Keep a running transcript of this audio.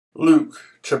Luke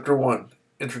chapter 1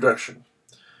 Introduction.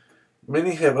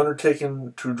 Many have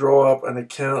undertaken to draw up an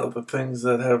account of the things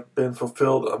that have been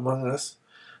fulfilled among us,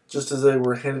 just as they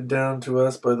were handed down to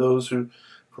us by those who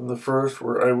from the first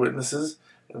were eyewitnesses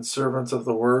and servants of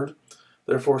the word.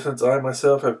 Therefore, since I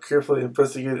myself have carefully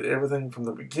investigated everything from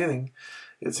the beginning,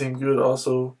 it seemed good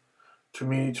also to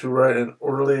me to write an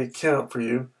orderly account for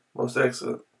you, most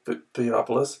excellent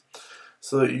Theophilus,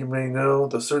 so that you may know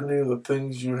the certainty of the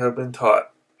things you have been taught.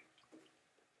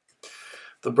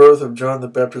 The birth of John the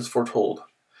Baptist foretold.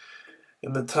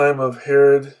 In the time of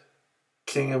Herod,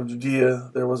 king of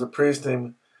Judea, there was a priest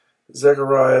named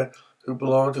Zechariah who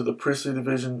belonged to the priestly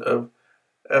division of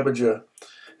Abijah.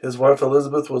 His wife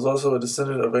Elizabeth was also a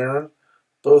descendant of Aaron.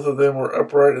 Both of them were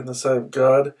upright in the sight of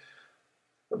God,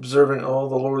 observing all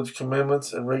the Lord's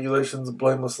commandments and regulations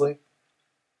blamelessly.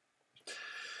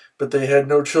 But they had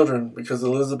no children, because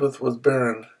Elizabeth was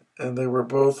barren, and they were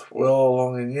both well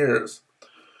along in years.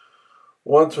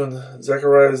 Once when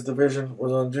Zechariah's division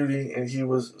was on duty and he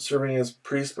was serving as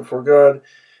priest before God,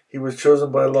 he was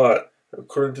chosen by lot,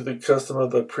 according to the custom of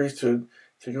the priesthood,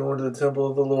 to go into the temple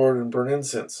of the Lord and burn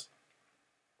incense.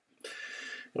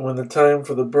 And when the time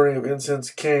for the burning of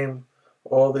incense came,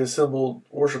 all the assembled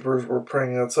worshippers were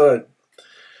praying outside.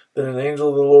 Then an angel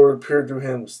of the Lord appeared to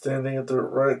him, standing at the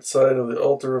right side of the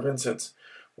altar of incense.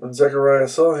 When Zechariah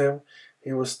saw him,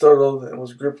 he was startled and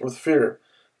was gripped with fear.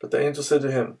 But the angel said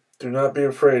to him, "Do not be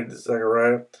afraid,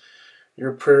 Zechariah.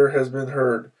 Your prayer has been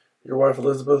heard. Your wife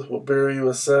Elizabeth will bear you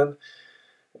a son,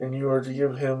 and you are to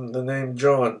give him the name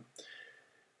John.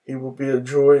 He will be a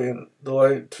joy and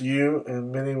delight to you,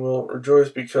 and many will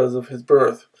rejoice because of his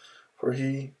birth, for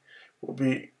he will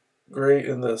be great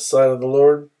in the sight of the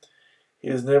Lord. He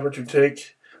is never to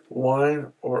take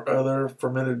wine or other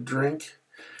fermented drink,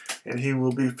 and he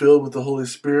will be filled with the Holy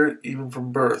Spirit even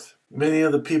from birth. Many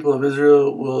of the people of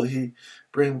Israel will he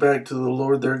bring back to the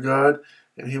Lord their God,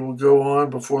 and he will go on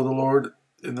before the Lord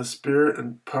in the spirit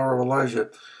and power of Elijah,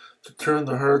 to turn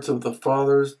the hearts of the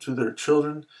fathers to their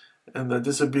children, and the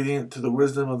disobedient to the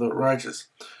wisdom of the righteous,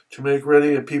 to make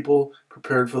ready a people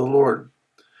prepared for the Lord."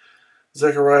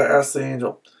 Zechariah asked the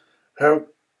angel, "How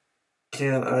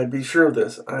can I be sure of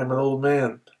this? I am an old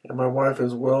man, and my wife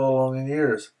is well along in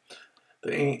years."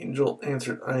 The angel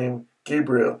answered, "I am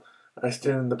Gabriel. I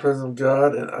stand in the presence of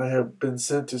God, and I have been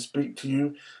sent to speak to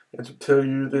you and to tell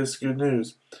you this good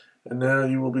news. And now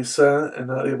you will be silent and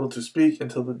not able to speak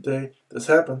until the day this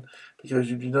happened,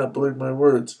 because you do not believe my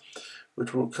words,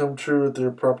 which will come true at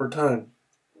their proper time."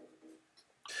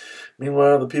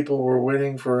 Meanwhile, the people were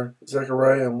waiting for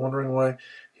Zechariah and wondering why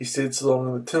he stayed so long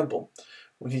in the temple.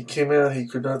 When he came out, he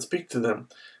could not speak to them.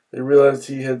 They realized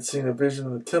he had seen a vision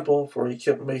in the temple, for he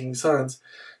kept making signs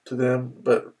to them,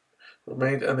 but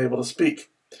remained unable to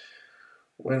speak.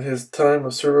 When his time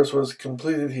of service was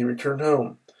completed, he returned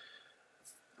home.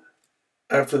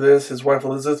 After this, his wife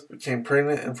Elizabeth became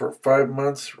pregnant, and for 5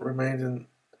 months remained in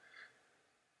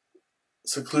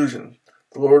seclusion.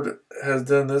 "The Lord has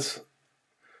done this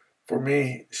for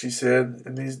me," she said.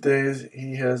 "In these days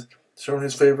he has shown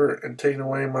his favor and taken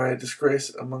away my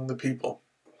disgrace among the people."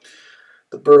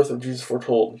 The birth of Jesus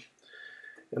foretold.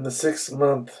 In the 6th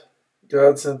month,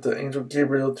 God sent the angel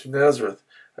Gabriel to Nazareth,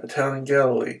 a town in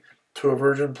Galilee, to a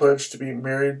virgin pledged to be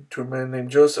married to a man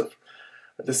named Joseph,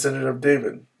 a descendant of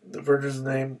David. The virgin's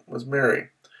name was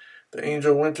Mary. The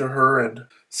angel went to her and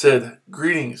said,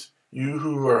 "Greetings, you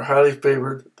who are highly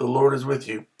favored, the Lord is with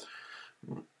you."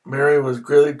 Mary was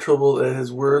greatly troubled at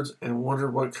his words and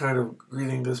wondered what kind of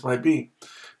greeting this might be.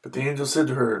 But the angel said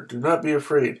to her, "Do not be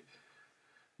afraid,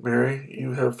 Mary.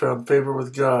 You have found favor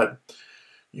with God.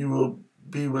 You will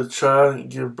be with child and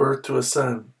give birth to a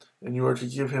son, and you are to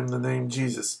give him the name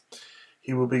Jesus.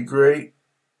 He will be great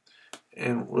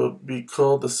and will be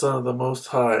called the Son of the Most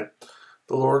High.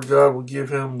 The Lord God will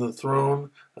give him the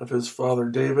throne of his father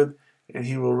David, and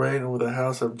he will reign over the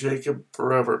house of Jacob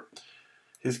forever.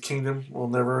 His kingdom will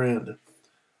never end."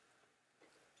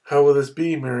 "How will this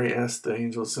be?" Mary asked the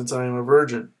angel, "since I am a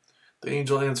virgin?" The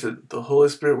angel answered, "The Holy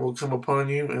Spirit will come upon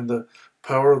you, and the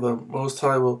power of the Most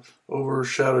High will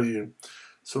overshadow you.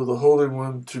 So the Holy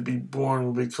One to be born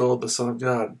will be called the Son of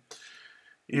God.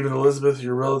 Even Elizabeth,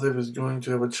 your relative, is going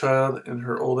to have a child in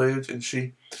her old age, and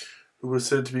she, who was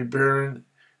said to be barren,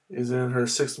 is in her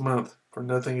 6th month, for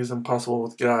nothing is impossible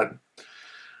with God."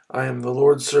 "I am the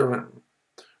Lord's servant,"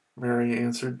 Mary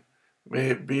answered.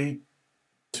 "May it be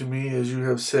to me as you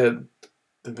have said."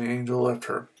 Then the angel left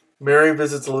her. Mary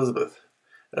visits Elizabeth.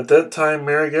 At that time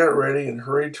Mary got ready and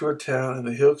hurried to a town in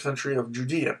the hill country of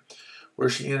Judea, where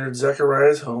she entered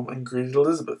Zechariah's home and greeted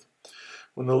Elizabeth.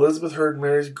 When Elizabeth heard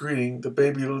Mary's greeting, the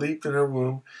baby leaped in her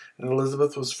womb, and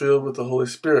Elizabeth was filled with the Holy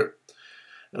Spirit.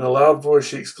 In a loud voice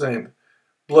she exclaimed,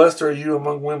 "Blessed are you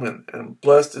among women, and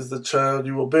blessed is the child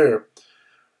you will bear.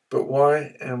 But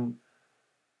why am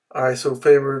I so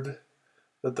favored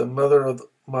that the mother of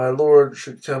my Lord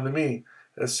should come to me?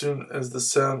 As soon as the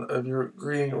sound of your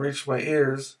greeting reached my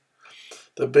ears,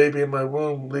 the baby in my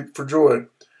womb leaped for joy.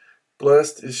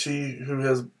 Blessed is she who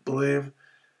has believed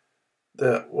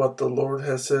that what the Lord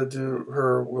has said to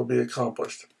her will be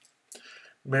accomplished."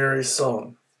 Mary's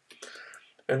Song.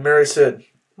 And Mary said,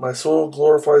 "My soul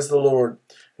glorifies the Lord,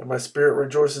 and my spirit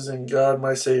rejoices in God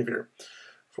my Savior,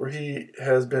 for he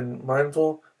has been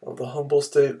mindful of the humble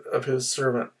state of his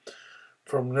servant.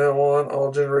 From now on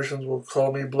all generations will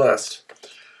call me blessed,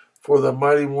 for the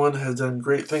Mighty One has done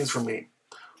great things for me.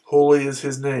 Holy is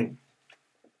his name.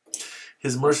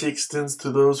 His mercy extends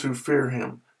to those who fear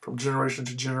him from generation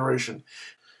to generation.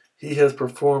 He has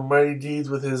performed mighty deeds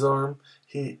with his arm.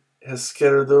 He has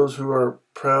scattered those who are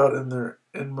proud in their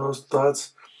inmost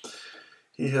thoughts.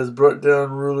 He has brought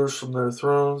down rulers from their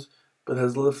thrones, but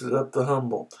has lifted up the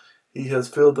humble. He has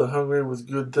filled the hungry with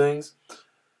good things,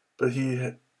 but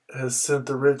he has sent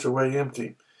the rich away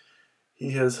empty.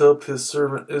 He has helped his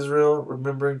servant Israel,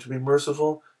 remembering to be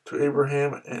merciful to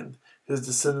Abraham and his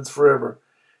descendants forever,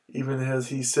 even as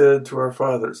he said to our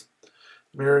fathers."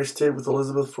 Mary stayed with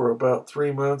Elizabeth for about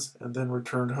 3 months and then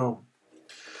returned home.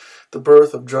 The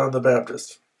birth of John the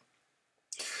Baptist.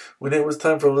 When it was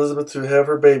time for Elizabeth to have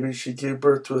her baby, she gave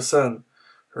birth to a son.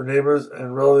 Her neighbors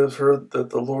and relatives heard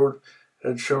that the Lord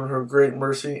had shown her great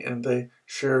mercy, and they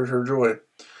shared her joy.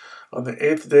 On the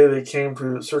 8th day they came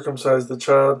to circumcise the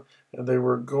child, and they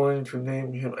were going to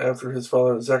name him after his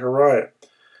father Zechariah.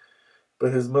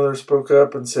 But his mother spoke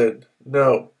up and said,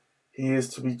 "No, he is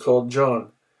to be called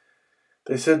John."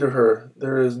 They said to her,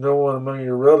 "There is no one among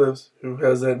your relatives who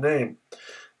has that name."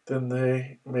 Then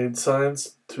they made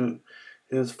signs to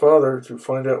his father to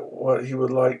find out what he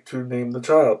would like to name the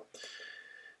child.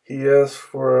 He asked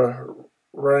for a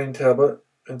writing tablet,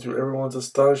 and to everyone's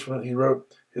astonishment he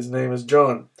wrote, "His name is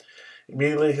John."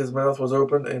 Immediately his mouth was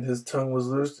opened and his tongue was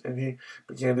loosed, and he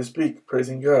began to speak,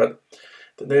 praising God.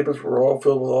 The neighbors were all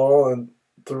filled with awe, and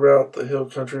throughout the hill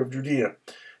country of Judea,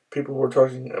 people were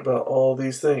talking about all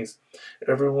these things.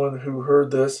 Everyone who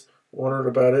heard this wondered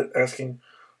about it, asking,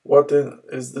 "What then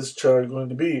is this child going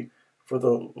to be?" For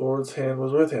the Lord's hand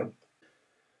was with him.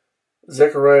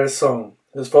 Zechariah's Song.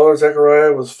 His father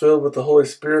Zechariah was filled with the Holy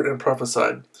Spirit and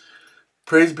prophesied.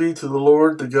 "Praise be to the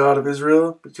Lord, the God of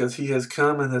Israel, because he has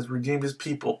come and has redeemed his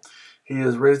people. He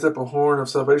has raised up a horn of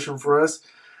salvation for us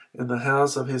in the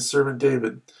house of his servant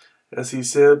David, as he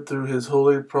said through his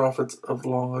holy prophets of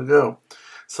long ago.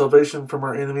 Salvation from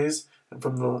our enemies and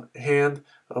from the hand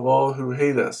of all who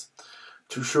hate us,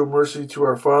 to show mercy to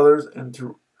our fathers and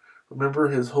to remember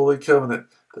his holy covenant,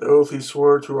 the oath he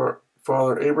swore to our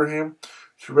father Abraham,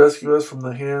 to rescue us from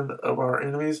the hand of our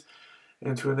enemies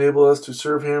and to enable us to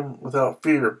serve him without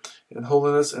fear, in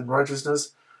holiness and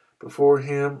righteousness before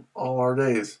him all our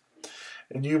days.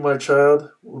 And you, my child,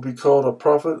 will be called a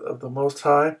prophet of the Most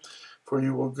High, for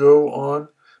you will go on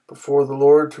before the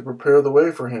Lord to prepare the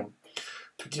way for him,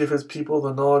 to give his people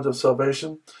the knowledge of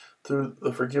salvation through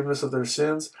the forgiveness of their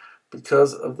sins,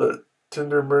 because of the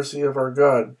tender mercy of our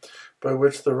God, by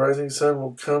which the rising sun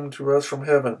will come to us from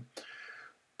heaven,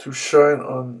 to shine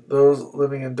on those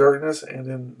living in darkness and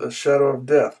in the shadow of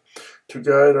death, to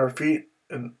guide our feet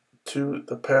into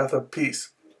the path of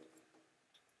peace."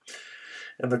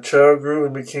 And the child grew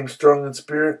and became strong in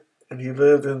spirit, and he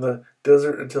lived in the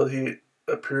desert until he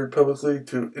appeared publicly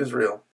to Israel.